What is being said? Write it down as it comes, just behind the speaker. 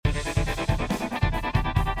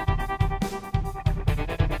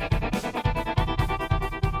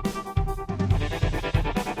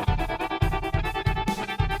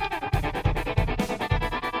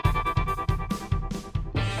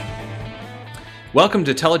Welcome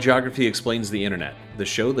to Telegeography Explains the Internet, the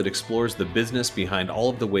show that explores the business behind all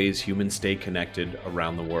of the ways humans stay connected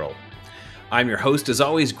around the world. I'm your host, as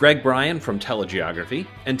always, Greg Bryan from Telegeography,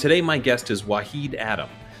 and today my guest is Wahid Adam,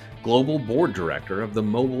 Global Board Director of the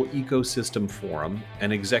Mobile Ecosystem Forum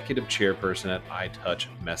and Executive Chairperson at iTouch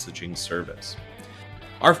Messaging Service.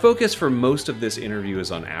 Our focus for most of this interview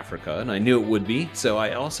is on Africa, and I knew it would be, so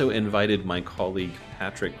I also invited my colleague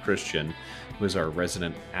Patrick Christian, who is our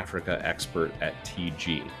resident Africa expert at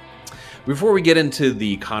TG. Before we get into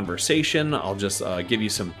the conversation, I'll just give you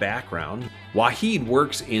some background. Wahid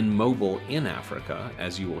works in mobile in Africa,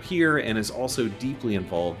 as you will hear, and is also deeply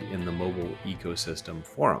involved in the Mobile Ecosystem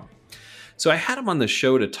Forum. So I had him on the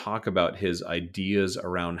show to talk about his ideas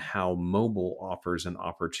around how mobile offers an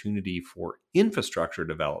opportunity for infrastructure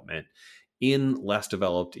development in less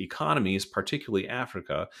developed economies, particularly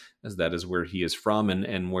Africa, as that is where he is from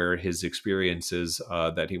and where his experiences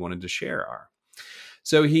that he wanted to share are.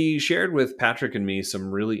 So he shared with Patrick and me some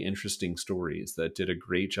really interesting stories that did a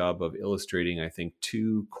great job of illustrating, I think,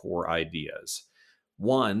 two core ideas.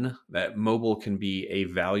 One, that mobile can be a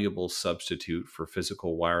valuable substitute for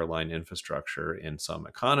physical wireline infrastructure in some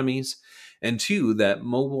economies. And two, that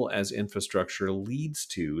mobile as infrastructure leads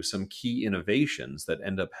to some key innovations that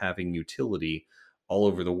end up having utility all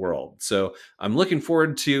over the world. So I'm looking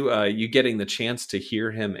forward to you getting the chance to hear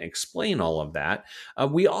him explain all of that.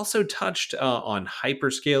 We also touched on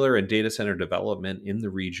hyperscaler and data center development in the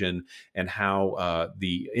region and how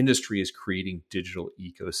the industry is creating digital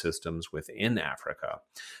ecosystems within Africa.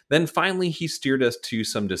 Then finally, he steered us to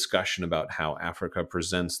some discussion about how Africa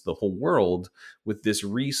presents the whole world with this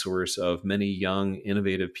resource of many young,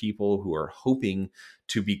 innovative people who are hoping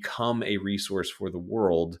to become a resource for the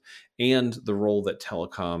world, and the role that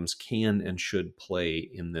telecoms can and should play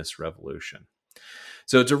in this revolution.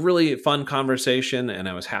 So it's a really fun conversation, and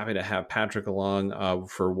I was happy to have Patrick along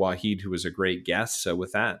for Wahid, who was a great guest. So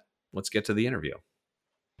with that, let's get to the interview.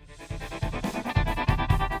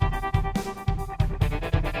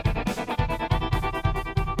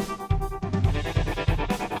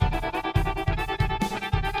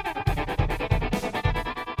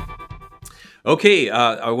 Okay,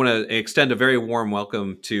 I want to extend a very warm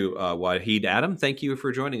welcome to Wahid Adam. Thank you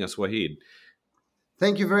for joining us, Wahid.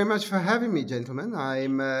 Thank you very much for having me, gentlemen.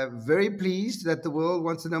 I'm very pleased that the world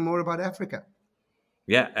wants to know more about Africa.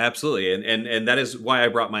 Yeah, absolutely. And that is why I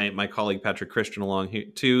brought my colleague Patrick Christian along here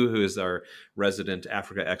too, who is our resident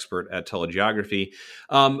Africa expert at Telegeography.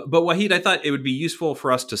 But Wahid, I thought it would be useful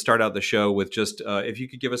for us to start out the show with just if you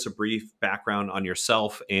could give us a brief background on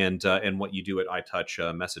yourself and what you do at iTouch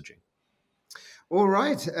Messaging. All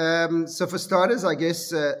right. So for starters, I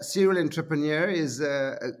guess serial entrepreneur is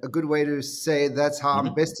a good way to say that's how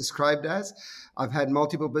I'm best described as. I've had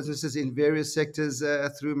multiple businesses in various sectors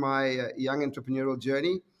through my young entrepreneurial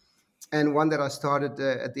journey, and one that I started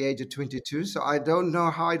at the age of 22. So I don't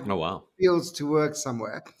know how it feels to work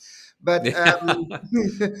somewhere. But Yeah.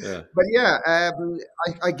 but yeah,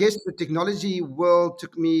 I guess the technology world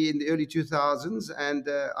took me in the early 2000s, and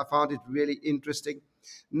I found it really interesting.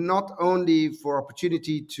 Not only for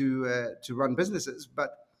opportunity to run businesses, but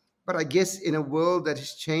I guess in a world that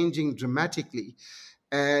is changing dramatically,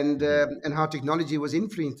 and how technology was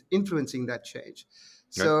influencing that change.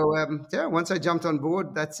 So yeah, once I jumped on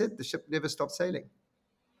board, that's it. The ship never stopped sailing.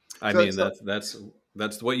 I mean,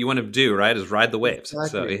 that's what you want to do, right? Is ride the waves.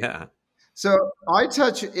 Exactly. So yeah. So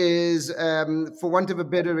iTouch is, for want of a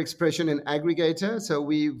better expression, an aggregator. So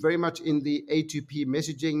we very much in the A2P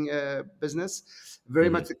messaging business, very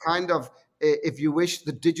much the kind of, if you wish,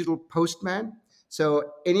 the digital postman.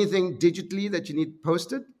 So anything digitally that you need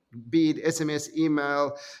posted, be it SMS,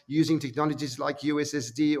 email, using technologies like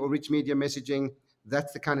USSD or rich media messaging,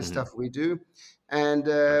 that's the kind of stuff we do. And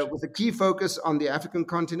with a key focus on the African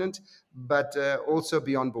continent, but also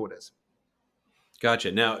beyond borders.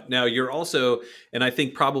 Gotcha. Now you're also, and I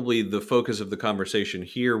think probably the focus of the conversation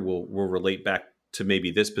here will relate back to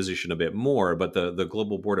maybe this position a bit more, but the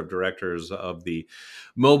global board of directors of the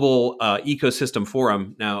Mobile Ecosystem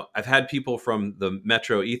Forum. Now, I've had people from the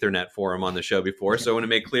Metro Ethernet Forum on the show before, so I want to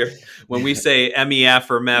make clear when we say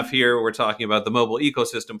MEF or MEF here, we're talking about the Mobile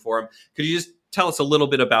Ecosystem Forum. Could you just tell us a little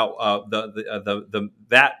bit about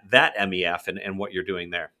that MEF and what you're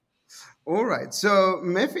doing there? All right. So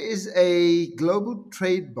MEF is a global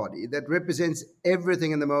trade body that represents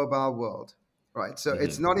everything in the mobile world, right? So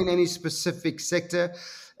it's not in any specific sector,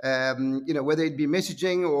 whether it be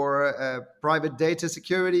messaging or private data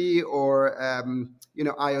security or,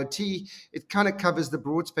 IoT. It kind of covers the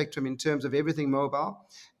broad spectrum in terms of everything mobile.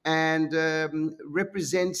 and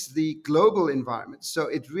represents the global environment. So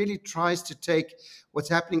it really tries to take what's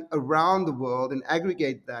happening around the world and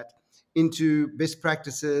aggregate that into best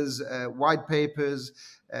practices, white papers,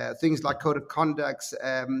 things like code of conducts,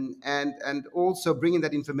 and also bringing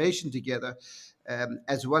that information together,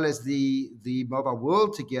 as well as the mobile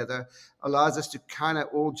world together, allows us to kind of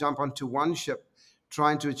all jump onto one ship,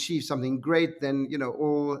 trying to achieve something great, then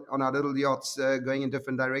all on our little yachts going in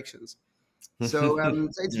different directions. So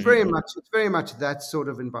it's very much that sort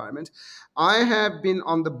of environment. I have been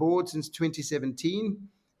on the board since 2017.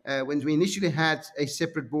 When we initially had a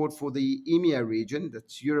separate board for the EMEA region,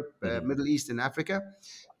 that's Europe, Middle East, and Africa,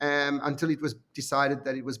 until it was decided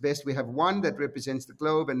that it was best we have one that represents the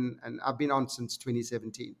globe, and I've been on since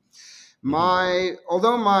 2017.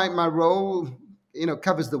 Although my role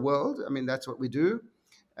covers the world, I mean, that's what we do.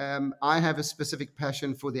 I have a specific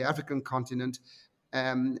passion for the African continent,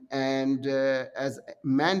 and as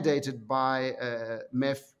mandated by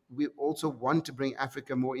MEF, we also want to bring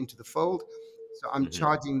Africa more into the fold. So I'm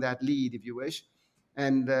charging that lead, if you wish,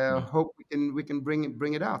 and hope we can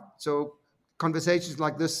bring it out. So conversations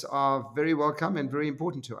like this are very welcome and very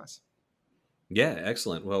important to us. Yeah,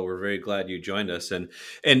 excellent. Well, we're very glad you joined us, and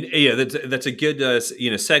yeah, that's a good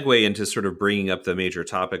segue into sort of bringing up the major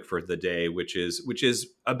topic for the day, which is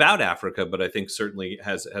about Africa, but I think certainly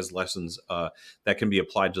has lessons that can be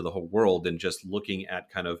applied to the whole world, and just looking at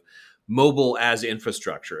kind of mobile as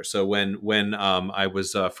infrastructure. So when I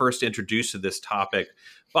was first introduced to this topic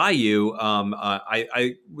by you,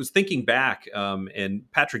 I was thinking back, and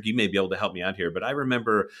Patrick, you may be able to help me out here, but I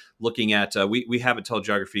remember looking at, we have at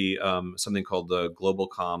Telegeography something called the Global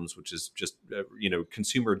Comms, which is just,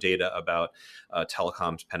 consumer data about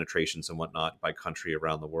telecoms penetrations and whatnot by country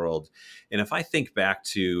around the world. And if I think back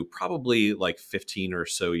to probably like 15 or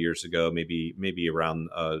so years ago, maybe around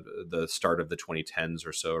the start of the 2010s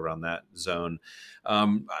or so, around that zone,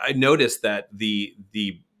 I noticed that the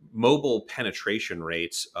mobile penetration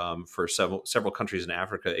rates for several countries in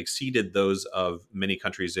Africa exceeded those of many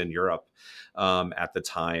countries in Europe at the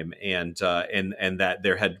time, and that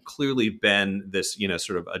there had clearly been this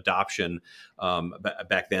sort of adoption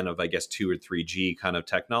back then of, I guess, 2 or 3G kind of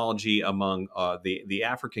technology among the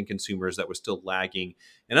African consumers that was still lagging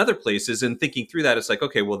in other places. And thinking through that, it's like,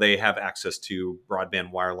 okay, well, they have access to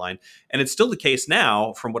broadband wireline, and it's still the case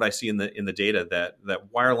now, from what I see in the data,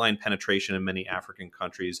 that wireline penetration in many African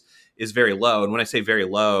countries is very low. And when I say very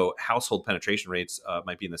low, household penetration rates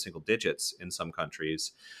might be in the single digits in some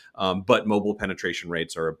countries, but mobile penetration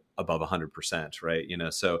rates are above 100%, right?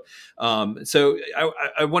 So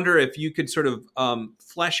I wonder if you could sort of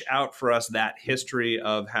flesh out for us that history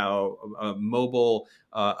of how mobile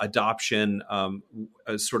adoption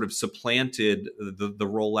sort of supplanted the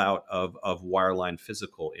rollout of wireline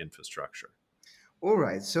physical infrastructure. All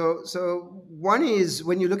right. So one is,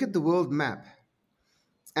 when you look at the world map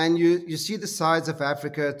and you see the size of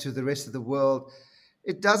Africa to the rest of the world,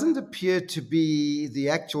 it doesn't appear to be the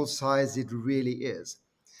actual size it really is.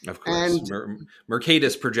 Of course,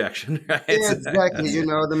 Mercatus projection, right? Yeah, exactly. The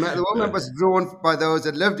world map was drawn by those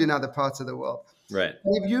that lived in other parts of the world. Right.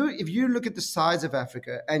 If you look at the size of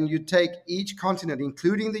Africa and you take each continent,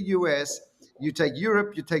 including the US, you take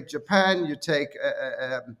Europe, you take Japan, you take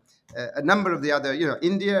a number of the other,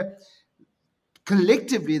 India,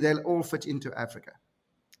 collectively they'll all fit into Africa.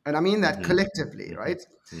 And I mean that collectively, right?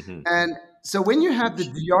 Mm-hmm. And so when you have the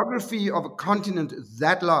geography of a continent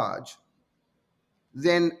that large,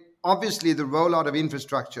 then obviously the rollout of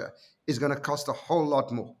infrastructure is going to cost a whole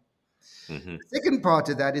lot more. Mm-hmm. The second part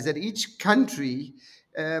of that is that each country,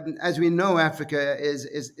 as we know, Africa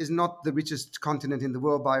is not the richest continent in the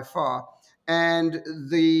world by far. And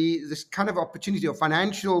this kind of opportunity or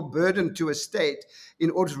financial burden to a state in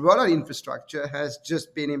order to roll out infrastructure has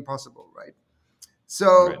just been impossible, right?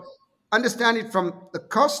 So understand it from the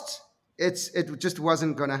cost, it just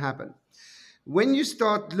wasn't going to happen. When you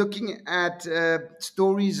start looking at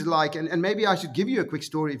stories like, and maybe I should give you a quick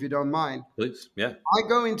story if you don't mind. Please, yeah. I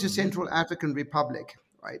go into Central African Republic,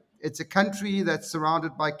 right? It's a country that's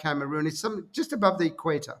surrounded by Cameroon. It's just above the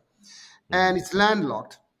equator, and it's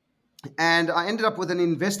landlocked. And I ended up with an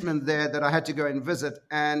investment there that I had to go and visit.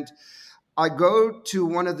 And I go to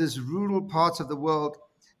one of these rural parts of the world,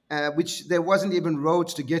 which there wasn't even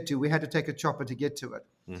roads to get to. We had to take a chopper to get to it.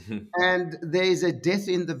 Mm-hmm. And there is a death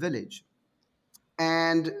in the village.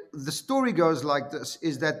 And the story goes like this,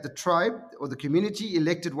 is that the tribe or the community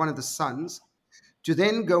elected one of the sons to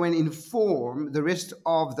then go and inform the rest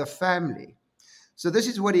of the family. So this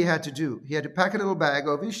is what he had to do. He had to pack a little bag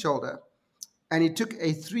over his shoulder, and he took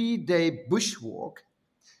a 3-day bushwalk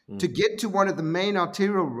to get to one of the main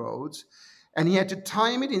arterial roads And he had to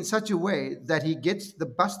time it in such a way that he gets the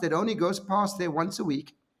bus that only goes past there once a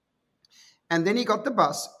week. And then he got the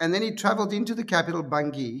bus, and then he traveled into the capital,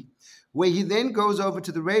 Bangui, where he then goes over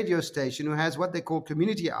to the radio station, who has what they call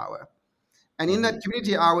community hour. And in that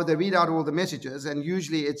community hour, they read out all the messages. And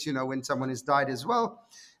usually it's, when someone has died as well.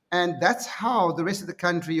 And that's how the rest of the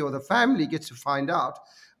country or the family gets to find out,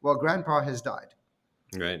 well, grandpa has died.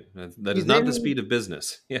 Right. That is not the speed of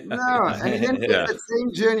business. Yeah. No, and he then takes that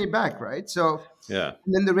same journey back, right? So yeah.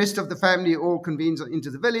 And then the rest of the family all convenes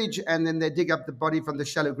into the village, and then they dig up the body from the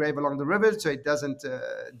shallow grave along the river so it doesn't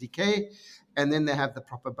decay, and then they have the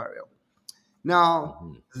proper burial.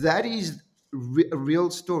 Now, that is a real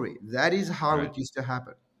story. That is how it used to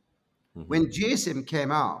happen. When GSM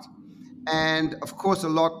came out, and of course a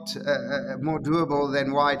lot more doable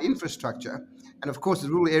than wide infrastructure, and of course the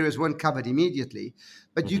rural areas weren't covered immediately,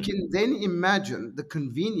 but you can then imagine the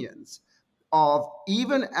convenience of,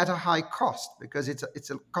 even at a high cost, because it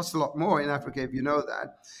costs a lot more in Africa, if you know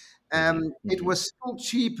that, it was still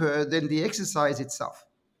cheaper than the exercise itself.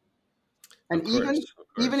 And even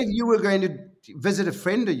if you were going to visit a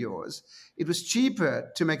friend of yours, it was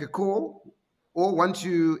cheaper to make a call, or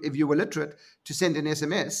if you were literate, to send an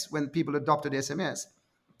SMS when people adopted SMS,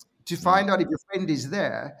 to find out if your friend is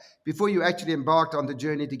there before you actually embarked on the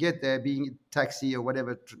journey to get there, being a taxi or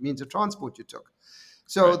whatever means of transport you took.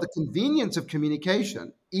 So the convenience of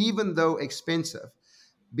communication, even though expensive,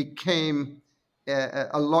 became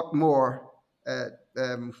a lot more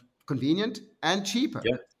convenient and cheaper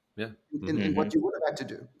in what you would have had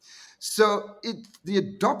to do. So the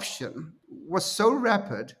adoption was so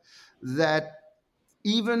rapid that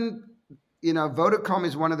even, Vodacom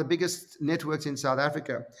is one of the biggest networks in South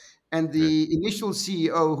Africa. And the initial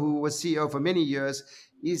CEO, who was CEO for many years,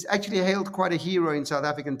 is actually hailed quite a hero in South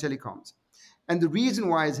African telecoms. And the reason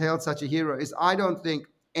why he's hailed such a hero is I don't think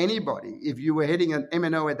anybody, if you were heading an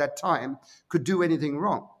MNO at that time, could do anything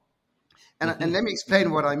wrong. And let me explain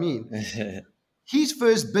what I mean. His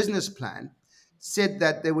first business plan said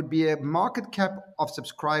that there would be a market cap of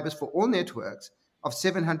subscribers for all networks of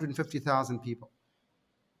 750,000 people.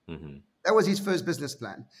 That was his first business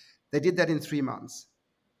plan. They did that in 3 months.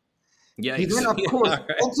 Yeah, he then, of course,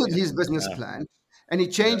 altered his business plan, and he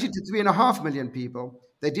changed it to 3.5 million people.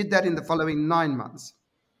 They did that in the following 9 months.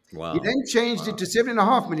 Wow. He then changed it to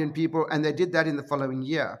 7.5 million people, and they did that in the following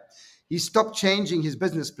year. He stopped changing his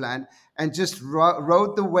business plan and just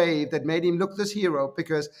rode the wave that made him look this hero,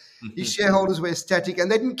 because his shareholders were ecstatic,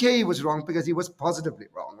 and they didn't care he was wrong, because he was positively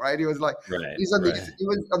wrong, right? He was like, he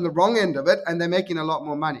was on the wrong end of it, and they're making a lot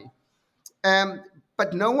more money.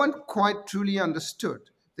 But no one quite truly understood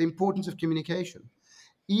the importance of communication,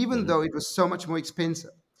 even though it was so much more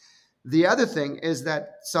expensive. The other thing is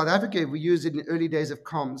that South Africa, if we use it in the early days of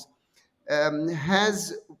comms,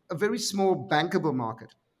 has a very small bankable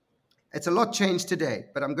market. It's a lot changed today,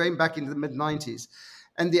 but I'm going back into the mid-90s.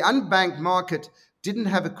 And the unbanked market didn't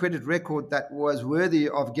have a credit record that was worthy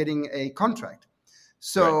of getting a contract.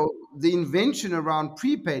 So the invention around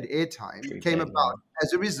prepaid airtime came about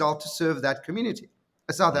as a result to serve that community.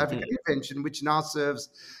 A South African invention, which now serves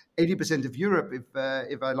 80% of Europe,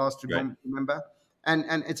 if I last remember, and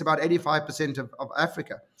it's about 85% of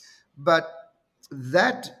Africa. But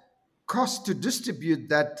that cost to distribute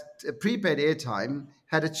that prepaid airtime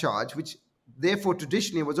had a charge, which therefore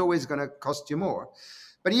traditionally was always going to cost you more.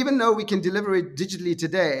 But even though we can deliver it digitally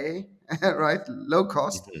today, right, low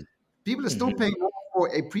cost, people are still paying more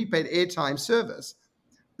for a prepaid airtime service,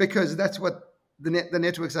 because that's what the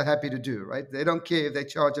networks are happy to do, right? They don't care if they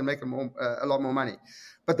charge and make a lot more money.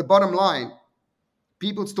 But the bottom line,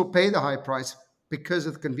 people still pay the high price because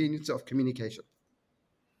of the convenience of communication.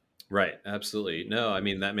 Right. Absolutely. No, I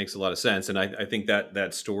mean, that makes a lot of sense. And I think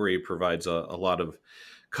that story provides a lot of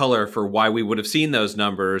color for why we would have seen those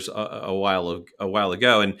numbers a while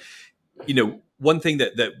ago. And, one thing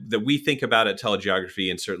that we think about at Telegeography,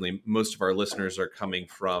 and certainly most of our listeners are coming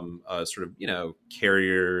from sort of,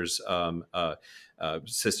 carriers,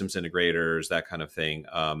 systems integrators, that kind of thing,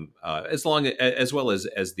 as well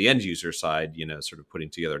as the end user side, sort of putting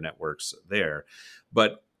together networks there.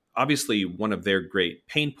 But obviously, one of their great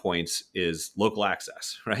pain points is local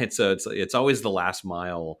access, right? So it's always the last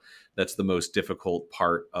mile that's the most difficult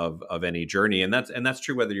part of any journey, and that's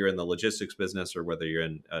true whether you're in the logistics business or whether you're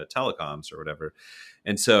in telecoms or whatever.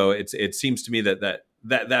 And so it seems to me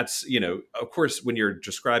that's of course, when you're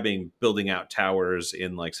describing building out towers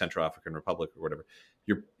in like Central African Republic or whatever,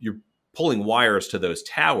 you're pulling wires to those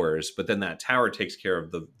towers, but then that tower takes care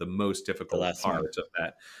of the most difficult part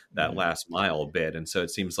of that last mile bit. And so it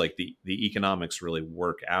seems like the economics really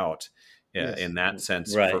work out Yes. in that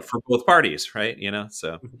sense Right. for both parties, right?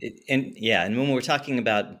 So And when we're talking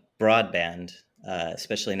about broadband,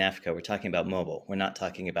 especially in Africa, we're talking about mobile. We're not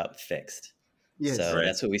talking about fixed. Yes. So Right.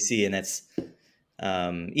 that's what we see, and that's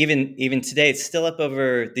even today. It's still up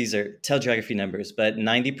over. These are telegeography numbers, but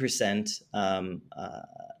 90%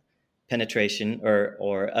 penetration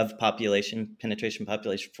or of penetration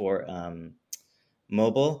population for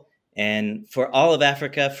mobile, and for all of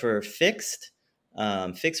Africa for fixed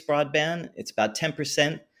broadband, it's about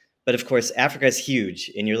 10%. But of course, Africa is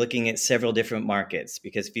huge, and you're looking at several different markets,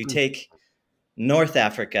 because if you take North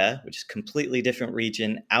Africa, which is a completely different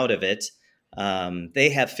region, out of it, they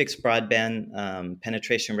have fixed broadband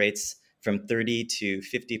penetration rates from 30 to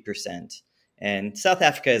 50%. And South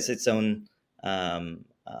Africa is its own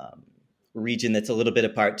region that's a little bit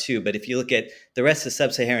apart too. But if you look at the rest of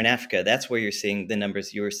sub-Saharan Africa, that's where you're seeing the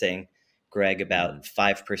numbers you were saying, Greg, about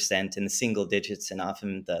 5% in the single digits and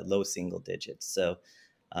often the low single digits. So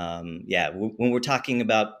when we're talking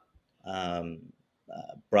about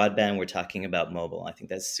broadband, we're talking about mobile. I think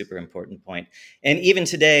that's a super important point. And even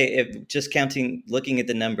today, if just looking at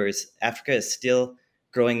the numbers, Africa is still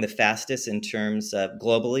growing the fastest in terms of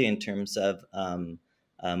globally, in terms of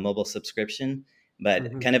mobile subscription.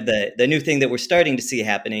 But kind of the new thing that we're starting to see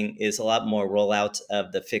happening is a lot more rollout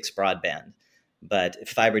of the fixed broadband, but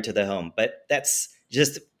fiber to the home. But that's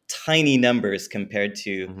just tiny numbers compared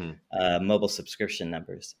to mobile subscription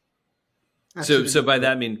numbers. So by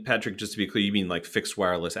that, I mean, Patrick, just to be clear, you mean like fixed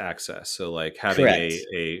wireless access. So like having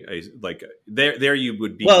a like there you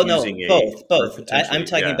would be using both. I'm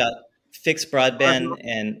talking about fixed broadband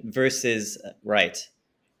and versus right.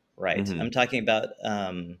 I'm talking about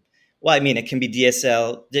well, I mean, it can be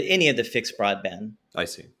DSL, any of the fixed broadband. I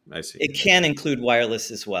see. It can include wireless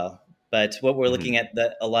as well, but what we're looking at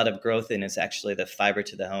a lot of growth in is actually the fiber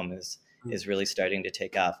to the home is really starting to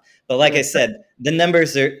take off. But like I said, the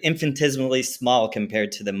numbers are infinitesimally small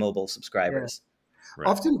compared to the mobile subscribers. Yeah. Right.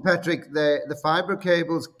 Often, Patrick, the fiber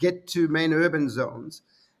cables get to main urban zones,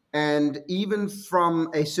 and even from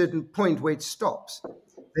a certain point where it stops,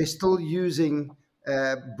 they're still using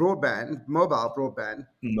mobile broadband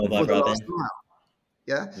for the last mile.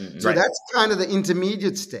 Yeah. So that's kind of the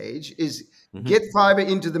intermediate stage is get fiber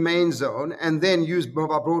into the main zone and then use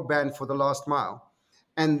mobile broadband for the last mile.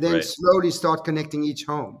 And then slowly start connecting each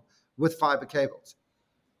home with fiber cables.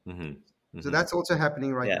 So that's also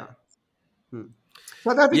happening right now.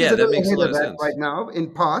 South Africa is a little ahead of that right now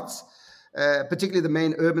in parts, particularly the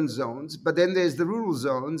main urban zones. But then there's the rural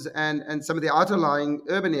zones and some of the outlying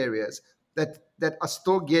urban areas that are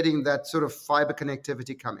still getting that sort of fiber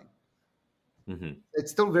connectivity coming.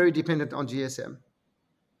 It's still very dependent on GSM.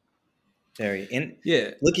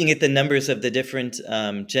 Looking at the numbers of the different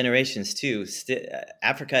generations too,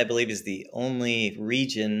 Africa, I believe, is the only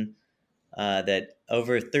region that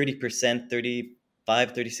over 30%,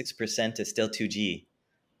 35, 36% is still 2G.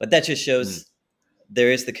 But that just shows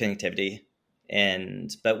there is the connectivity.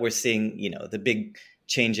 But we're seeing, the big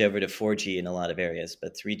change over to 4G in a lot of areas,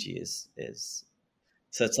 but 3G is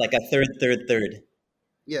so it's like a third.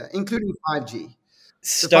 Yeah, including 5G.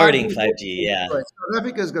 Starting 5G, South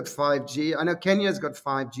Africa's got 5G. I know Kenya's got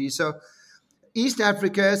 5G. So East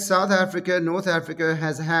Africa, South Africa, North Africa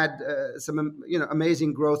has had some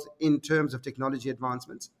amazing growth in terms of technology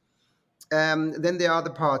advancements. Then there are other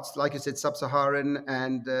parts, like I said, Sub-Saharan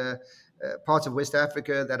and parts of West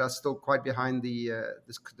Africa that are still quite behind the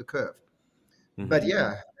curve. But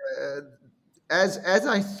as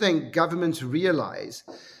I think governments realize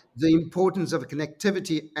the importance of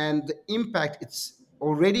connectivity and the impact it's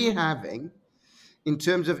already having in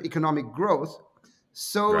terms of economic growth,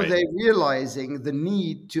 so they're realizing the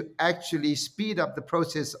need to actually speed up the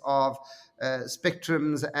process of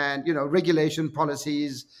spectrums and regulation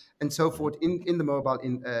policies and so forth in the mobile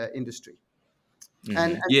industry.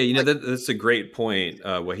 That's a great point,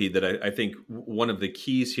 Wahid, that I think one of the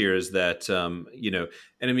keys here is that, and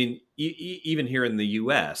I mean, even here in the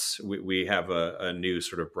U.S., we have a new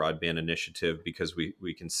sort of broadband initiative because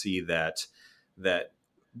we can see that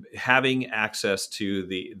having access to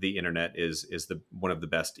the internet is one of the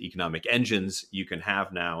best economic engines you can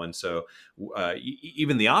have now. And so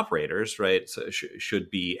even the operators, right,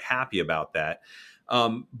 should be happy about that.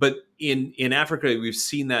 But in Africa, we've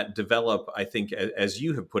seen that develop, I think, as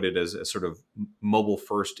you have put it, as a sort of mobile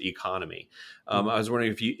first economy. I was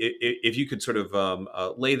wondering if you could sort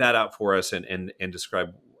of lay that out for us and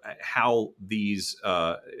describe how these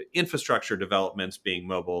infrastructure developments being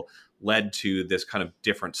mobile led to this kind of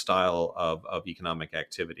different style of economic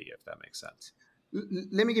activity, if that makes sense.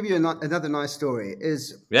 Let me give you another nice story.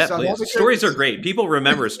 Is Yeah, South please. Africa? Stories are great. People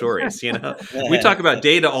remember stories. We talk about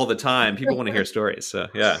data all the time. People want to hear stories. So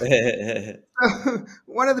yeah.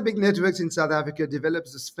 One of the big networks in South Africa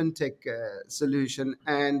develops this fintech solution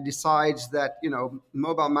and decides that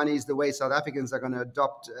mobile money is the way South Africans are going to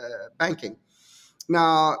adopt banking.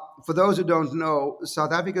 Now, for those who don't know,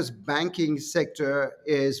 South Africa's banking sector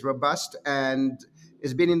is robust and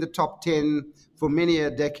has been in the top 10 for many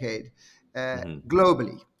a decade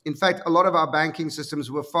globally. In fact, a lot of our banking systems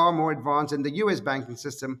were far more advanced than the US banking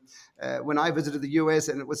system when I visited the US,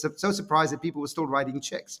 and it was so surprised that people were still writing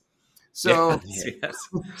checks. So, yes.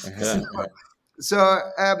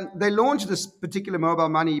 They launched this particular mobile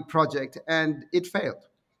money project, and it failed,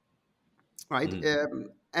 right?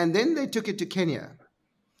 And then they took it to Kenya.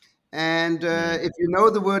 And if you know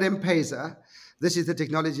the word M-Pesa, this is the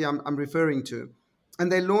technology I'm referring to. And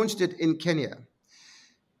they launched it in Kenya.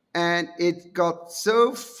 And it got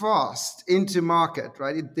so fast into market,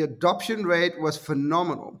 right? The adoption rate was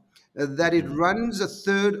phenomenal that it runs a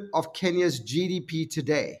third of Kenya's GDP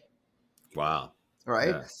today. Wow.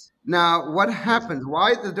 Right? Yes. Now, what happened?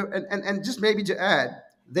 Why? And just maybe to add,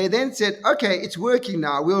 they then said, okay, it's working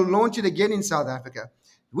now. We'll launch it again in South Africa,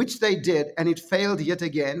 which they did, and it failed yet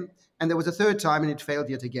again. And there was a third time, and it failed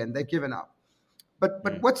yet again. They've given up. But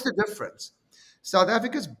what's the difference? South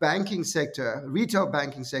Africa's banking sector, retail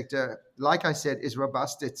banking sector, like I said, is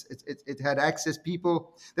robust. It had access.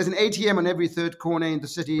 People, there's an ATM on every third corner in the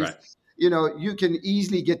cities. Right. You can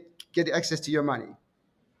easily get access to your money.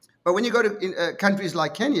 But when you go to countries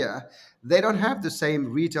like Kenya, they don't have the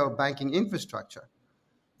same retail banking infrastructure.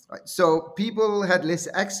 Right? So people had less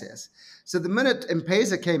access. So the minute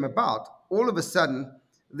M-Pesa came about, all of a sudden,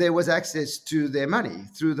 there was access to their money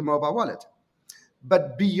through the mobile wallet.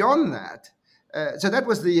 But beyond that, so that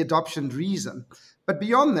was the adoption reason. But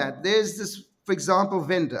beyond that, there's this, for example,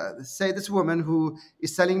 vendor, say this woman who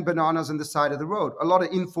is selling bananas on the side of the road, a lot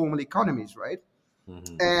of informal economies, right?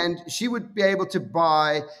 Mm-hmm. And she would be able to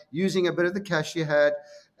buy, using a bit of the cash she had,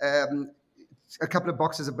 a couple of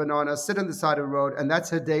boxes of bananas, sit on the side of the road, and that's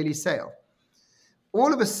her daily sale.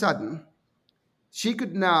 All of a sudden, she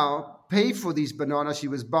could now pay for these bananas she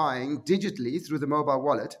was buying digitally through the mobile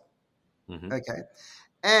wallet. Mm-hmm. Okay.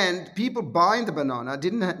 And people buying the banana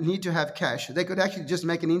didn't need to have cash. They could actually just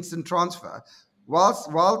make an instant transfer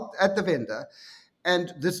while at the vendor.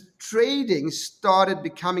 And this trading started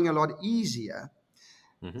becoming a lot easier.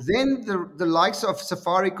 Mm-hmm. Then the likes of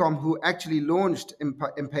Safaricom, who actually launched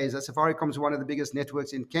M-Pesa, Safaricom is one of the biggest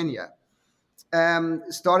networks in Kenya,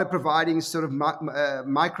 started providing sort of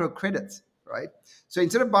micro credits, right? So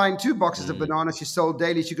instead of buying 2 boxes of bananas she sold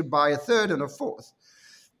daily, she could buy a third and a fourth.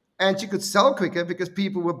 And she could sell quicker because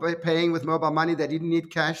people were paying with mobile money. They didn't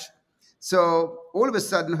need cash. So all of a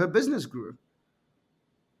sudden, her business grew.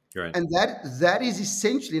 Right. And that is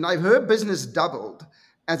essentially, now her business doubled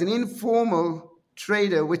as an informal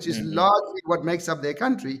trader, which is largely what makes up their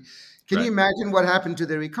country. Can you imagine what happened to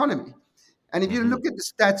their economy? And if you look at the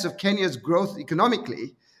stats of Kenya's growth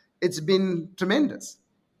economically, it's been tremendous.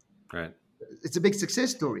 Right. It's a big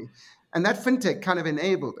success story. And that fintech kind of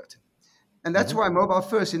enabled it. And that's why mobile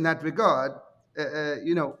first in that regard,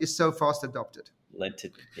 is so fast adopted. Led to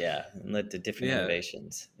different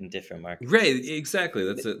innovations in different markets. Right, exactly.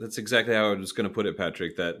 That's exactly how I was going to put it,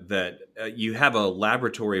 Patrick. That you have a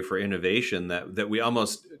laboratory for innovation that we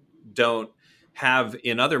almost don't have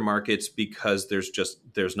in other markets because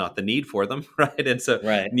there's not the need for them, right? And so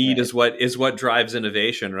need is what drives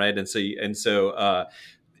innovation, right? And so.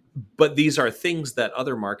 But these are things that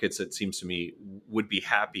other markets, it seems to me, would be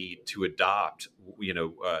happy to adopt,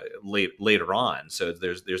 later on. So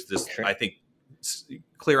there's this, I think,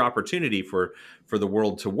 clear opportunity for the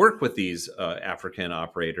world to work with these African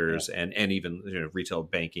operators and even retail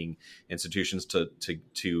banking institutions to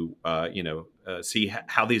see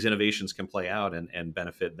how these innovations can play out and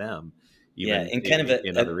benefit them, even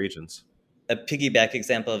in other regions. A piggyback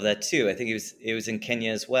example of that too. I think it was in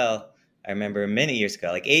Kenya as well. I remember many years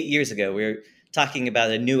ago, like 8 years ago, we were talking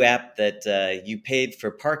about a new app that you paid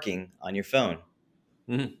for parking on your phone.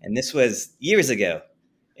 Mm-hmm. And this was years ago.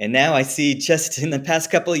 And now I see, just in the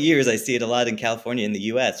past couple of years, I see it a lot in California and the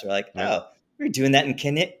US. We're like, oh, we were doing that in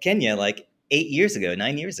Kenya like 9 years ago.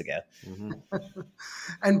 Mm-hmm.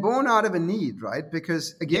 And born out of a need, right?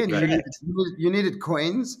 Because again, you needed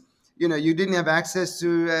coins. You didn't have access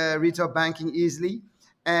to retail banking easily.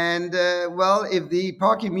 And, if the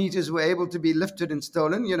parking meters were able to be lifted and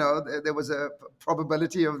stolen, there was a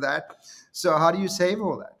probability of that. So how do you save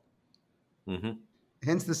all that? Mm-hmm.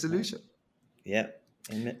 Hence the solution. Yeah.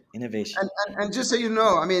 Innovation. And just so you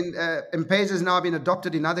know, I mean, M-Pesa has now been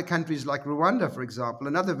adopted in other countries like Rwanda, for example,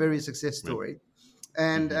 another very success story,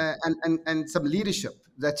 and some leadership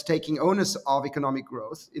that's taking onus of economic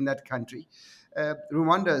growth in that country.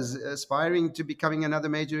 Rwanda is aspiring to becoming another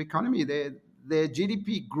major economy. Their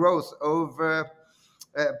GDP growth over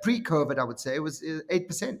pre-COVID, I would say, was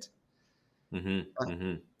 8%.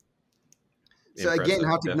 So again,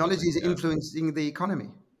 how technology is influencing the economy.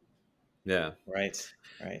 Yeah. Right.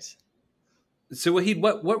 So Wahid,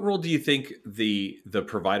 what role do you think the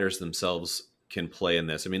providers themselves can play in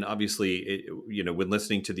this? I mean, obviously, when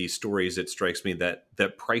listening to these stories, it strikes me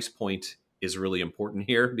that price point is really important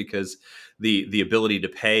here, because the ability to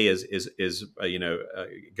pay is going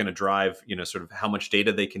to drive sort of how much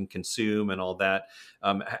data they can consume and all that.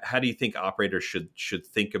 How do you think operators should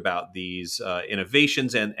think about these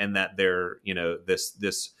innovations and that they're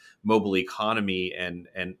this mobile economy and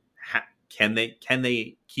can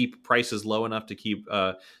they keep prices low enough to keep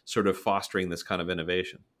sort of fostering this kind of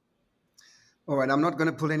innovation? All right, I'm not going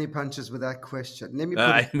to pull any punches with that question. Let me.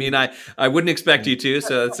 I wouldn't expect you to.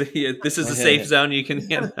 So this is a safe zone. You can.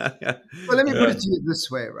 Well, let me put it to you this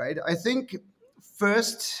way, right? I think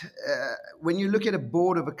first, when you look at a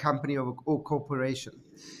board of a company or corporation,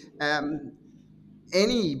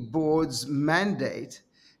 any board's mandate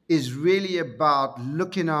is really about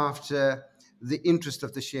looking after the interest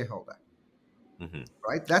of the shareholder.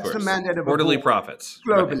 Right? That's the mandate of quarterly profits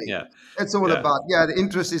globally. Right. Yeah. It's all about, the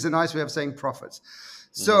interest is a nice way of saying profits.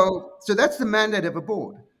 So that's the mandate of a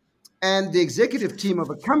board. And the executive team of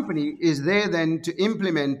a company is there then to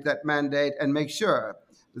implement that mandate and make sure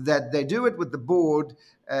that they do it with the board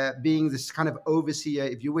being this kind of overseer,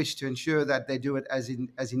 if you wish, to ensure that they do it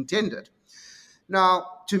as intended. Now,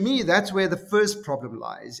 to me, that's where the first problem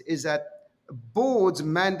lies, is that a board's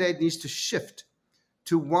mandate needs to shift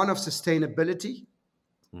to one of sustainability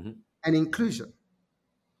and inclusion.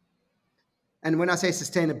 And when I say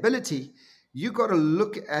sustainability, you got to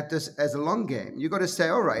look at this as a long game. You got to say,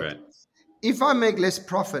 all right, if I make less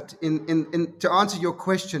profit, to answer your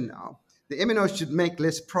question now, the MNO should make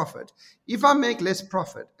less profit. If I make less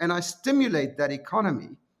profit and I stimulate that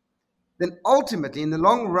economy, then ultimately, in the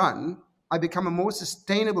long run, I become a more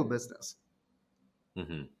sustainable business.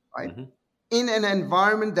 Right? In an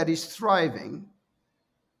environment that is thriving,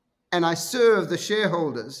 and I serve the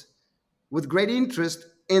shareholders with great interest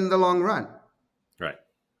in the long run.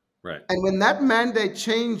 Right. And when that mandate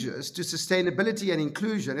changes to sustainability and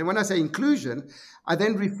inclusion, and when I say inclusion, I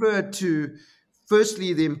then refer to,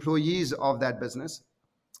 firstly, the employees of that business,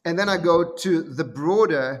 and then I go to the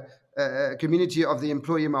broader community of the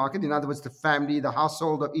employee market, in other words, the family, the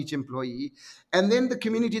household of each employee, and then the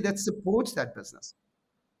community that supports that business.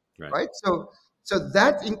 Right? So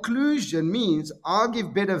that inclusion means I'll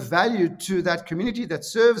give better value to that community that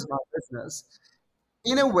serves my business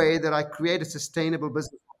in a way that I create a sustainable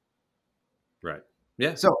business. Right.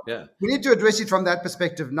 Yeah. So we need to address it from that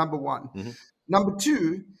perspective, number one. Number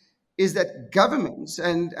two is that governments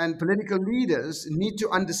and political leaders need to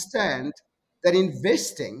understand that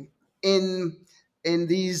investing in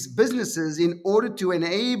these businesses in order to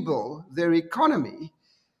enable their economy,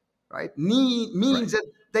 right, means that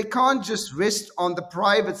they can't just rest on the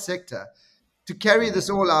private sector to carry this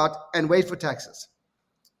all out and wait for taxes.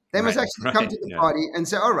 They must actually come to the party and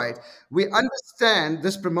say, all right, we understand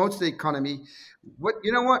this promotes the economy.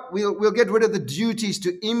 We'll get rid of the duties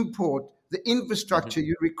to import the infrastructure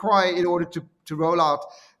you require in order to roll out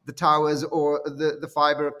the towers or the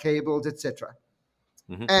fiber cables, etc.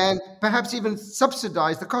 And perhaps even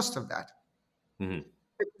subsidize the cost of that.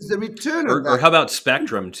 The return of that. Or how about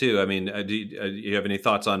spectrum too? I mean, do you have any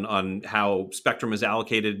thoughts on how spectrum is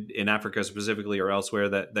allocated in Africa specifically or elsewhere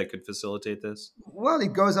that could facilitate this? Well,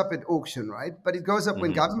 it goes up at auction, right? But it goes up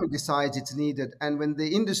when government decides it's needed and when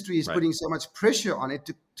the industry is putting so much pressure on it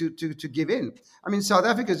to give in. I mean, South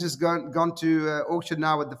Africa's just gone to auction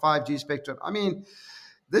now with the 5G spectrum. I mean,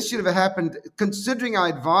 this should have happened, considering our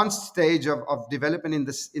advanced stage of development in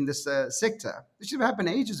this sector. This should have happened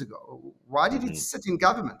ages ago. Why did it sit in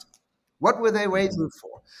government? What were they waiting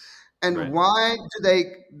for? And why do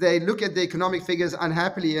they look at the economic figures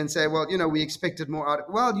unhappily and say, well, we expected more out of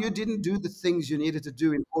it? Well, you didn't do the things you needed to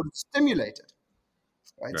do in order to stimulate it.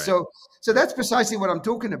 Right? So that's precisely what I'm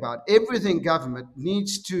talking about. Everything government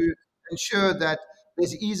needs to ensure that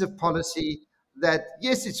there's ease of policy, that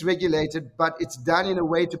yes, it's regulated, but it's done in a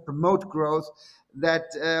way to promote growth, that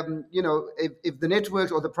if the networks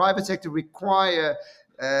or the private sector require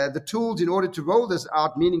the tools in order to roll this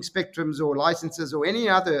out, meaning spectrums or licenses or any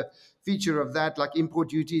other feature of that, like import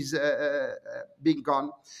duties being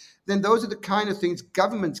gone, then those are the kind of things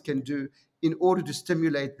governments can do in order to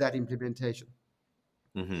stimulate that implementation.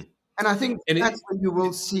 Mm-hmm. And I think And that's when you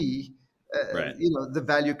will see, right. the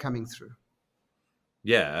value coming through.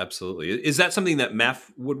 Yeah, absolutely. Is that something that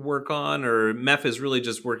MEF would work on, or MEF is really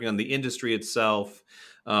just working on the industry itself?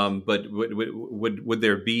 But would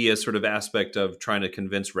there be a sort of aspect of trying to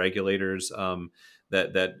convince regulators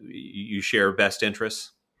that you share best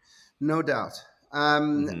interests? No doubt.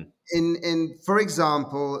 Mm-hmm. In for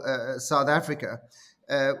example, South Africa,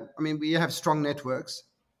 we have strong networks,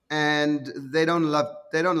 and they don't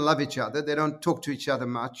love each other. They don't talk to each other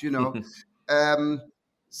much, Um,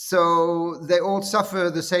 so they all suffer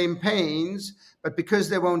the same pains, but because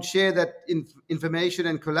they won't share that information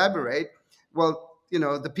and collaborate, well,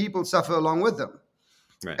 the people suffer along with them.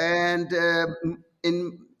 Right. And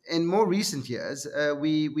in more recent years,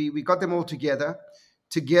 we got them all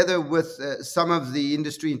together with some of the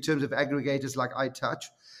industry in terms of aggregators like iTouch,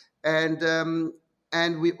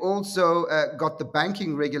 and we also got the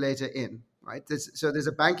banking regulator in, right? There's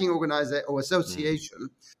a banking organization or association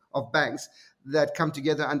of banks that come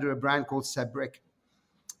together under a brand called SABRIC.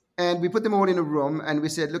 And we put them all in a room and we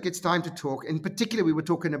said, look, it's time to talk. In particular, we were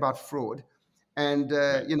talking about fraud and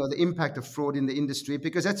the impact of fraud in the industry,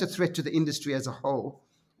 because that's a threat to the industry as a whole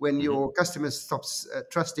when your customer stops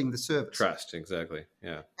trusting the service. Trust, exactly.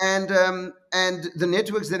 Yeah. And the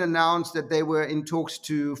networks then announced that they were in talks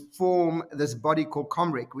to form this body called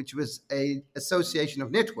COMRIC, which was a association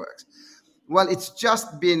of networks. Well, it's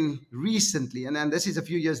just been recently, and this is a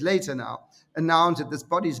few years later now, announced that this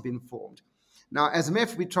body's been formed. Now, as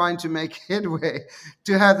MEF, we're trying to make headway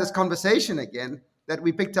to have this conversation again that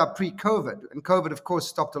we picked up pre-COVID. And COVID, of course,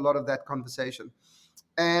 stopped a lot of that conversation.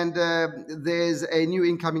 And there's a new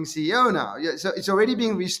incoming CEO now. So it's already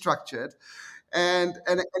being restructured. And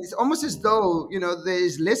it's almost as though,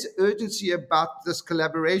 there's less urgency about this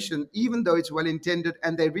collaboration, even though it's well-intended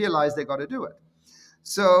and they realize they got to do it.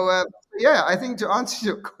 So, I think to answer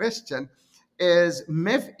your question is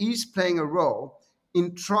MEF is playing a role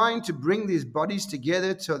in trying to bring these bodies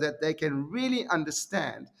together so that they can really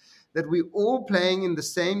understand that we're all playing in the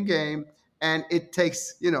same game. And it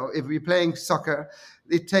takes, if we're playing soccer,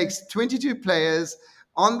 it takes 22 players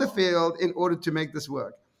on the field in order to make this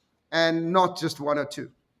work, and not just one or two.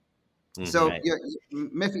 Mm-hmm. So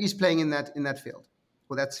MEF is playing in that field,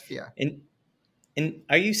 or that sphere. And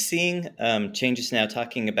are you seeing changes now,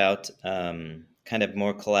 talking about kind of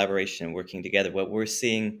more collaboration and working together? What we're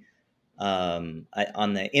seeing on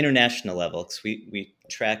the international level, because we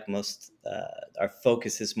track our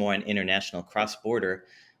focus is more on international, cross-border.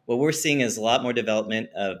 What we're seeing is a lot more development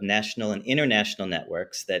of national and international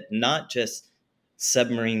networks, that not just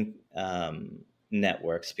submarine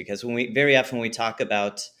networks, because very often when we talk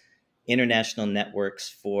about international networks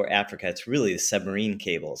for Africa, it's really the submarine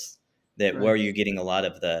cables where you're getting a lot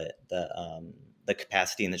of the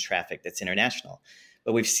capacity and the traffic that's international.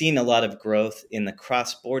 But we've seen a lot of growth in the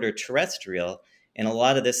cross-border terrestrial, and a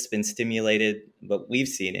lot of this has been stimulated, what we've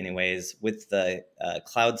seen anyways, with the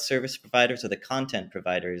cloud service providers or the content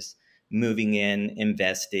providers moving in,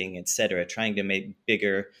 investing, et cetera, trying to make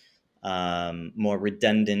bigger, more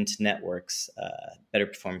redundant networks, better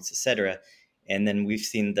performance, et cetera. And then we've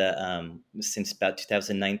seen since about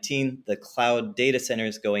 2019, the cloud data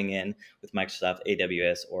centers going in with Microsoft,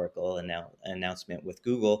 AWS, Oracle, and now an announcement with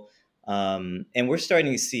Google. And we're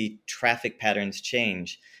starting to see traffic patterns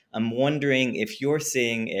change. I'm wondering if you're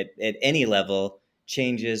seeing it at any level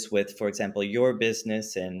changes with, for example, your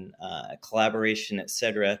business and collaboration, et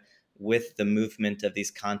cetera, with the movement of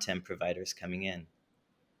these content providers coming in.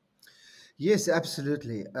 Yes,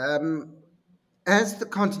 absolutely. As the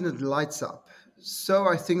continent lights up, so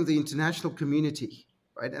I think the international community,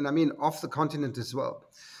 right, and I mean off the continent as well,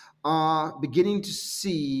 are beginning to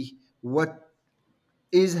see what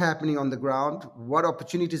is happening on the ground, what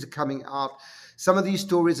opportunities are coming out. Some of these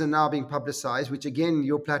stories are now being publicized, which again,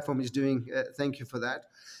 your platform is doing. Thank you for that.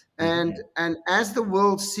 And as the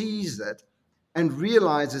world sees it and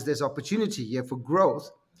realizes there's opportunity here for growth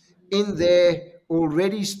in their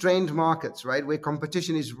already strained markets, right, where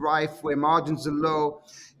competition is rife, where margins are low,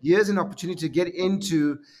 here's an opportunity to get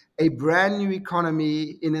into a brand new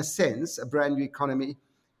economy, in a sense, a brand new economy.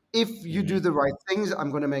 If you do the right things,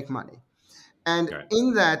 I'm going to make money. And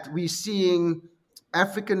in that, we're seeing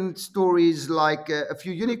African stories like a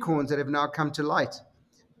few unicorns that have now come to light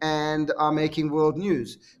and are making world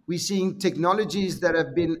news. We're seeing technologies that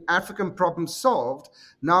have been African problems solved,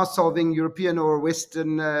 now solving European or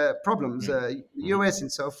Western problems, US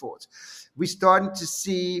and so forth. We're starting to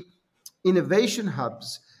see innovation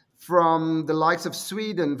hubs from the likes of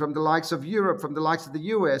Sweden, from the likes of Europe, from the likes of the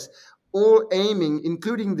US, all aiming,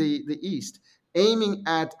 including the East, aiming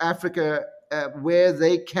at Africa, where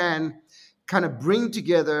they can kind of bring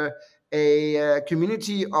together a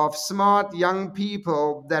community of smart young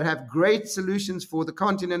people that have great solutions for the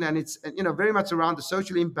continent, and it's very much around the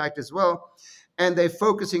social impact as well. And they're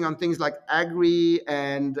focusing on things like agri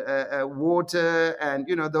and water and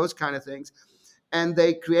those kind of things. And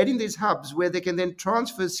they're creating these hubs where they can then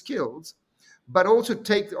transfer skills, but also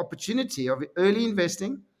take the opportunity of early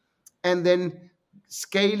investing and then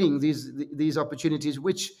scaling these opportunities,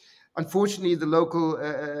 which unfortunately the local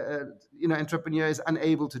entrepreneur is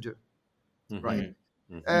unable to do. Mm-hmm. Right.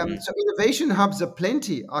 Mm-hmm. So innovation hubs are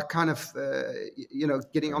plenty, are kind of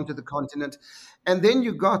getting onto the continent, and then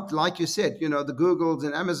you got, like you said, the Googles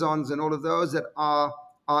and Amazons and all of those that are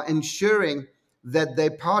ensuring that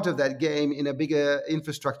they're part of that game in a bigger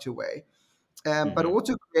infrastructure way, but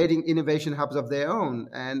also creating innovation hubs of their own,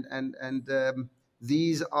 and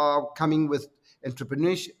these are coming with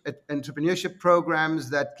entrepreneurship programs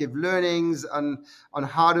that give learnings on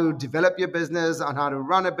how to develop your business, on how to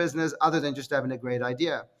run a business, other than just having a great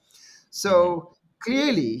idea. So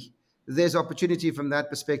clearly, there's opportunity from that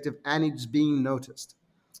perspective, and it's being noticed.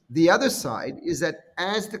 The other side is that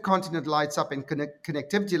as the continent lights up and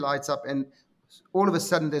connectivity lights up, and all of a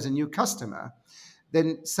sudden there's a new customer,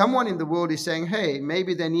 then someone in the world is saying, hey,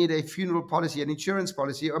 maybe they need a funeral policy, an insurance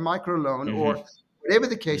policy, or a microloan, or whatever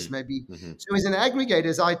the case may be. So as an aggregator,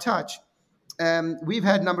 as I touch, we've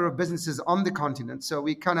had a number of businesses on the continent. So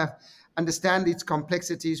we kind of understand its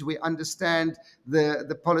complexities. We understand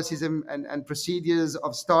the policies and procedures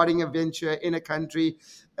of starting a venture in a country,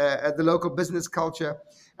 the local business culture.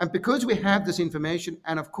 And because we have this information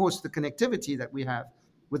and, of course, the connectivity that we have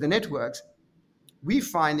with the networks, we're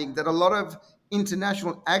finding that a lot of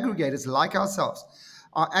international aggregators like ourselves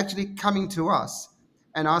are actually coming to us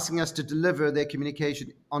and asking us to deliver their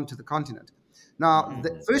communication onto the continent. Now,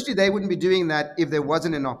 firstly, they wouldn't be doing that if there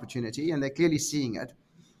wasn't an opportunity, and they're clearly seeing it.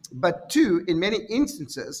 But two, in many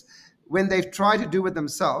instances, when they've tried to do it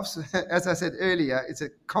themselves, as I said earlier, it's a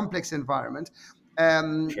complex environment,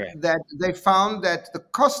 that they found that the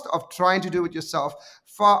cost of trying to do it yourself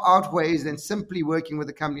far outweighs than simply working with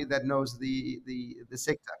a company that knows the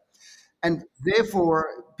sector. And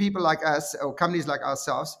therefore, people like us, or companies like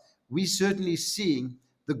ourselves, we're certainly seeing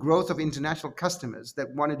the growth of international customers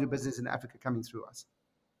that want to do business in Africa coming through us.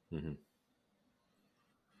 Mm-hmm.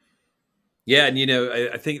 Yeah, and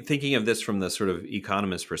I think thinking of this from the sort of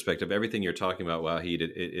economist perspective, everything you're talking about, Wahid,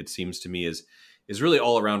 it seems to me is really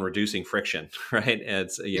all around reducing friction, right? And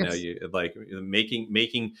it's you like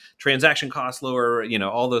making transaction costs lower,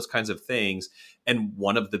 all those kinds of things. And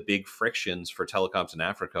one of the big frictions for telecoms in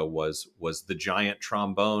Africa was the giant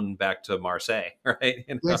trombone back to Marseille, right?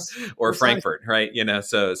 Or Frankfurt, right?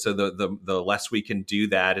 So the less we can do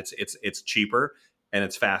that, it's cheaper and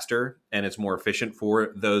it's faster and it's more efficient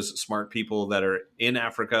for those smart people that are in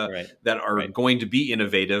Africa, that are going to be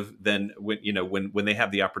innovative than when they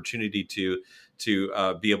have the opportunity to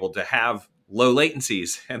be able to have low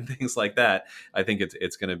latencies and things like that. I think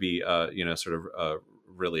it's going to be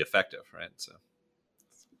really effective, right? So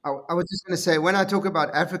I was just going to say, when I talk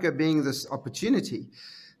about Africa being this opportunity,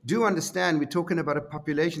 do understand we're talking about a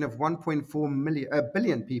population of 1.4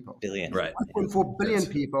 billion people. Right. 1.4 billion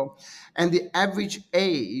people. And the average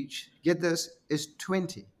age, get this, is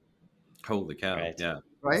 20. Holy cow.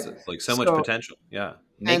 Right? It's like so much potential. Yeah.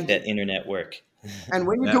 Make that internet work. And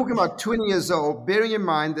when you're talking about 20 years old, bearing in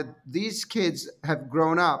mind that these kids have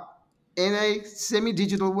grown up in a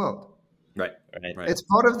semi-digital world. Right. It's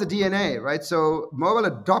part of the DNA, right? So mobile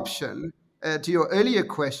adoption, to your earlier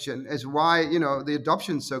question, is why the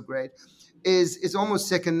adoption is so great, is almost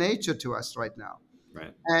second nature to us right now.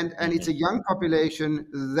 Right. And it's a young population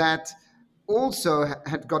that also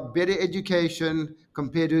had got better education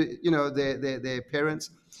compared to their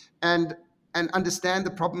parents, and understand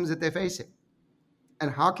the problems that they're facing, and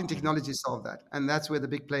how can technology solve that? And that's where the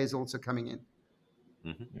big play is also coming in.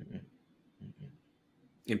 Mm-hmm.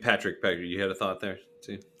 And Patrick, you had a thought there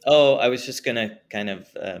too? Oh, I was just going to kind of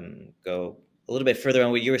go a little bit further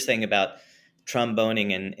on what you were saying about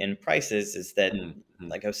tromboning and prices, is that,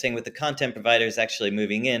 like I was saying, with the content providers actually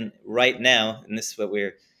moving in right now, and this is what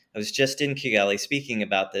I was just in Kigali speaking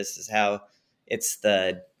about this, is how it's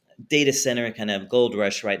the data center kind of gold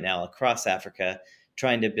rush right now across Africa,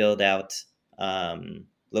 trying to build out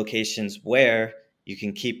locations where you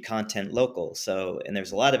can keep content local. So, and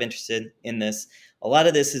there's a lot of interest in this. A lot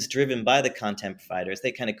of this is driven by the content providers.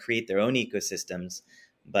 They kind of create their own ecosystems,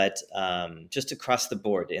 but just across the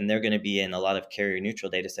board. And they're going to be in a lot of carrier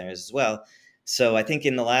neutral data centers as well. So I think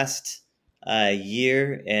in the last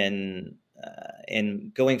year and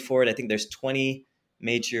going forward, I think there's 20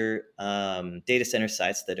 major data center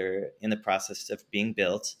sites that are in the process of being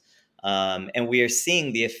built. And we are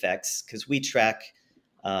seeing the effects because we track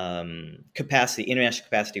capacity, international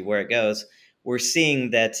capacity, where it goes. We're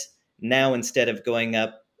seeing that now, instead of going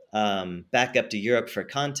up, back up to Europe for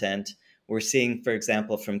content, we're seeing, for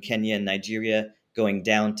example, from Kenya and Nigeria going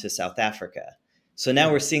down to South Africa. So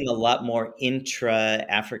now we're seeing a lot more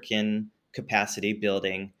intra-African capacity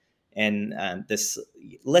building, and this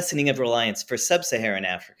lessening of reliance for sub-Saharan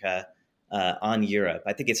Africa on Europe.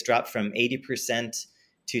 I think it's dropped from 80%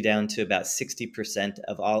 to down to about 60%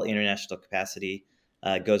 of all international capacity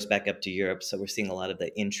goes back up to Europe. So we're seeing a lot of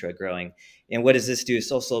the intra growing. And what does this do?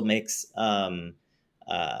 It also makes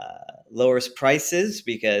lowers prices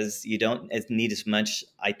because you don't need as much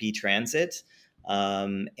IP transit.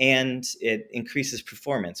 And it increases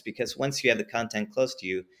performance because once you have the content close to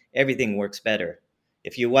you, everything works better.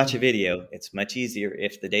 If you watch a video, it's much easier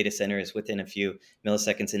if the data center is within a few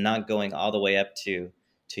milliseconds and not going all the way up to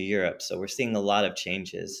Europe. So we're seeing a lot of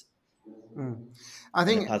changes. I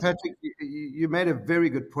think, Patrick, you made a very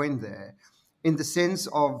good point there in the sense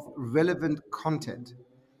of relevant content,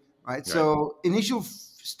 right? So initial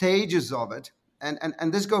stages of it,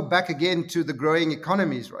 and this go back again to the growing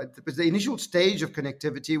economies, right? Because the initial stage of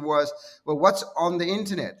connectivity was, well, what's on the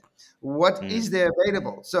internet? What is there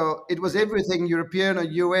available? So it was everything European or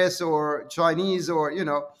US or Chinese or,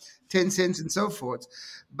 10 cents and so forth.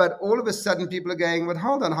 But all of a sudden people are going, but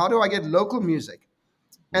hold on, how do I get local music?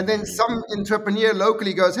 And then some entrepreneur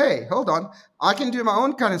locally goes, hey, hold on, I can do my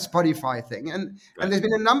own kind of Spotify thing. And there's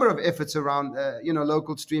been a number of efforts around,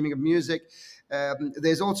 local streaming of music.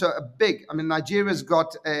 There's also Nigeria's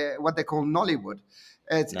got what they call Nollywood.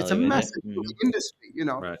 It's a massive industry,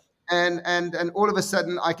 Right. And all of a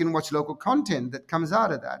sudden I can watch local content that comes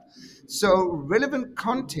out of that. So relevant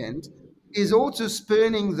content is also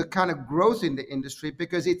spurring the kind of growth in the industry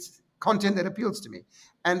because it's content that appeals to me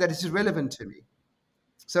and that is relevant to me.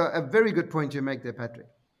 So a very good point you make there, Patrick.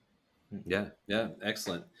 Yeah,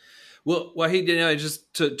 excellent. Well, Wahid,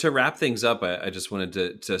 just to wrap things up, I just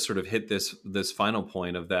wanted to sort of hit this final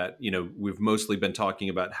point of that. We've mostly been talking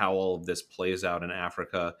about how all of this plays out in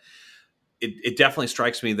Africa. It definitely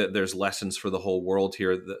strikes me that there's lessons for the whole world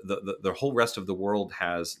here. The whole rest of the world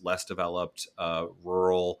has less developed,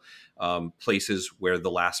 rural places where the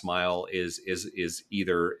last mile is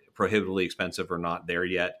either prohibitively expensive or not there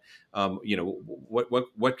yet.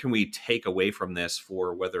 What can we take away from this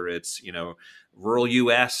for whether it's rural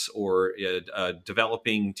U.S. or a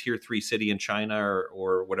developing tier 3 city in China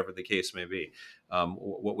or whatever the case may be?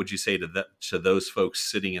 What would you say to those folks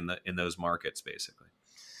sitting in those markets, basically?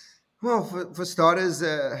 Well, for starters,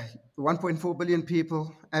 1.4 billion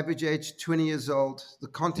people, average age 20 years old. The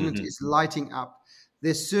continent is lighting up.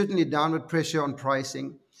 There's certainly downward pressure on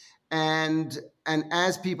pricing. And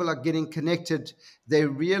as people are getting connected, they're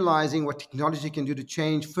realizing what technology can do to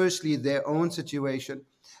change, firstly, their own situation.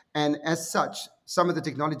 And as such, some of the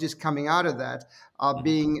technologies coming out of that are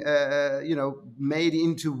being, made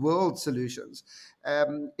into world solutions.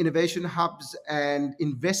 Innovation hubs and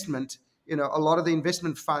investment. A lot of the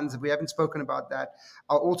investment funds, we haven't spoken about that,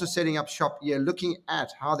 are also setting up shop here, looking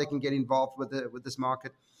at how they can get involved with this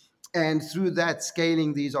market, and through that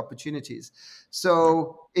scaling these opportunities.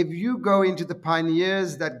 So if you go into the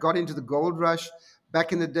pioneers that got into the gold rush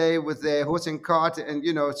back in the day with their horse and cart and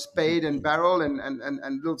spade and barrel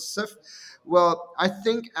and little sieve, well, I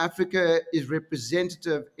think Africa is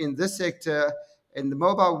representative in this sector in the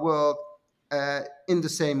mobile world in the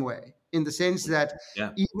same way. In the sense that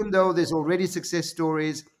even though there's already success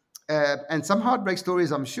stories and some heartbreak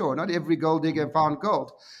stories, I'm sure, not every gold digger found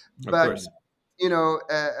gold, but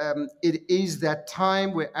it is that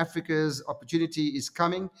time where Africa's opportunity is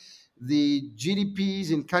coming. The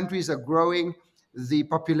GDPs in countries are growing. The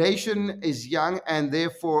population is young and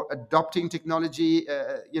therefore adopting technology,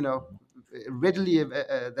 readily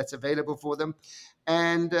that's available for them.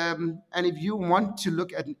 And if you want to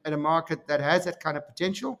look at a market that has that kind of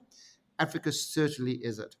potential, Africa certainly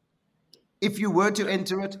is it. If you were to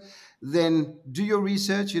enter it, then do your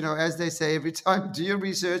research, as they say every time, do your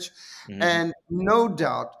research, and no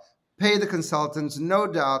doubt pay the consultants, no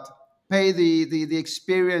doubt pay the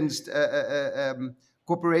experienced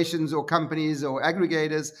corporations or companies or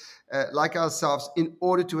aggregators like ourselves in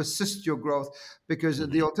order to assist your growth, because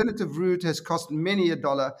the alternative route has cost many a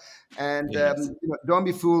dollar, and don't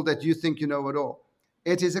be fooled that you think you know it all.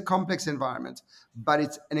 It is a complex environment, but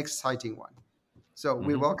it's an exciting one. So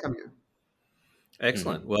we welcome you.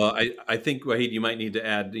 Excellent. Well, I think, Wahid, you might need to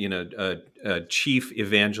add, a chief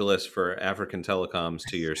evangelist for African telecoms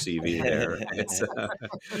to your CV there.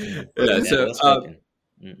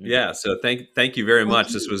 Yeah. So thank you very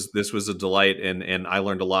much. This was a delight, and I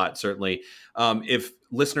learned a lot, certainly. If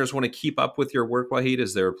listeners want to keep up with your work, Wahid,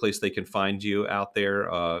 is there a place they can find you out there,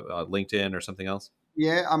 LinkedIn or something else?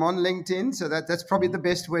 Yeah, I'm on LinkedIn, so that's probably the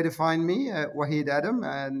best way to find me, Wahid Adam.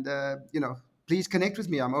 And please connect with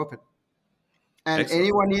me. I'm open. And Excellent.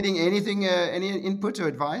 anyone needing anything, any input or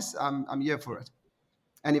advice, I'm here for it.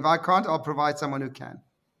 And if I can't, I'll provide someone who can.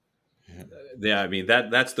 Yeah, I mean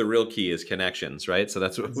that's the real key is connections, right? So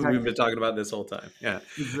that's what we've been talking about this whole time. Yeah,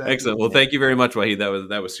 exactly. Excellent. Well, thank you very much, Wahid.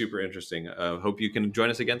 That was super interesting. Hope you can join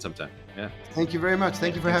us again sometime. Yeah. Thank you very much.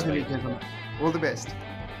 Thank you for having me, gentlemen. All the best.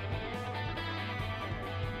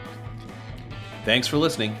 Thanks for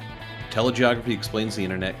listening. Telegeography Explains the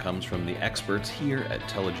Internet comes from the experts here at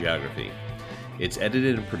Telegeography. It's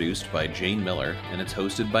edited and produced by Jane Miller, and it's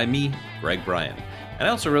hosted by me, Greg Bryan. And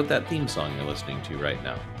I also wrote that theme song you're listening to right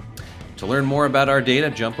now. To learn more about our data,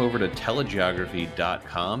 jump over to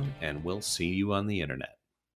telegeography.com, and we'll see you on the internet.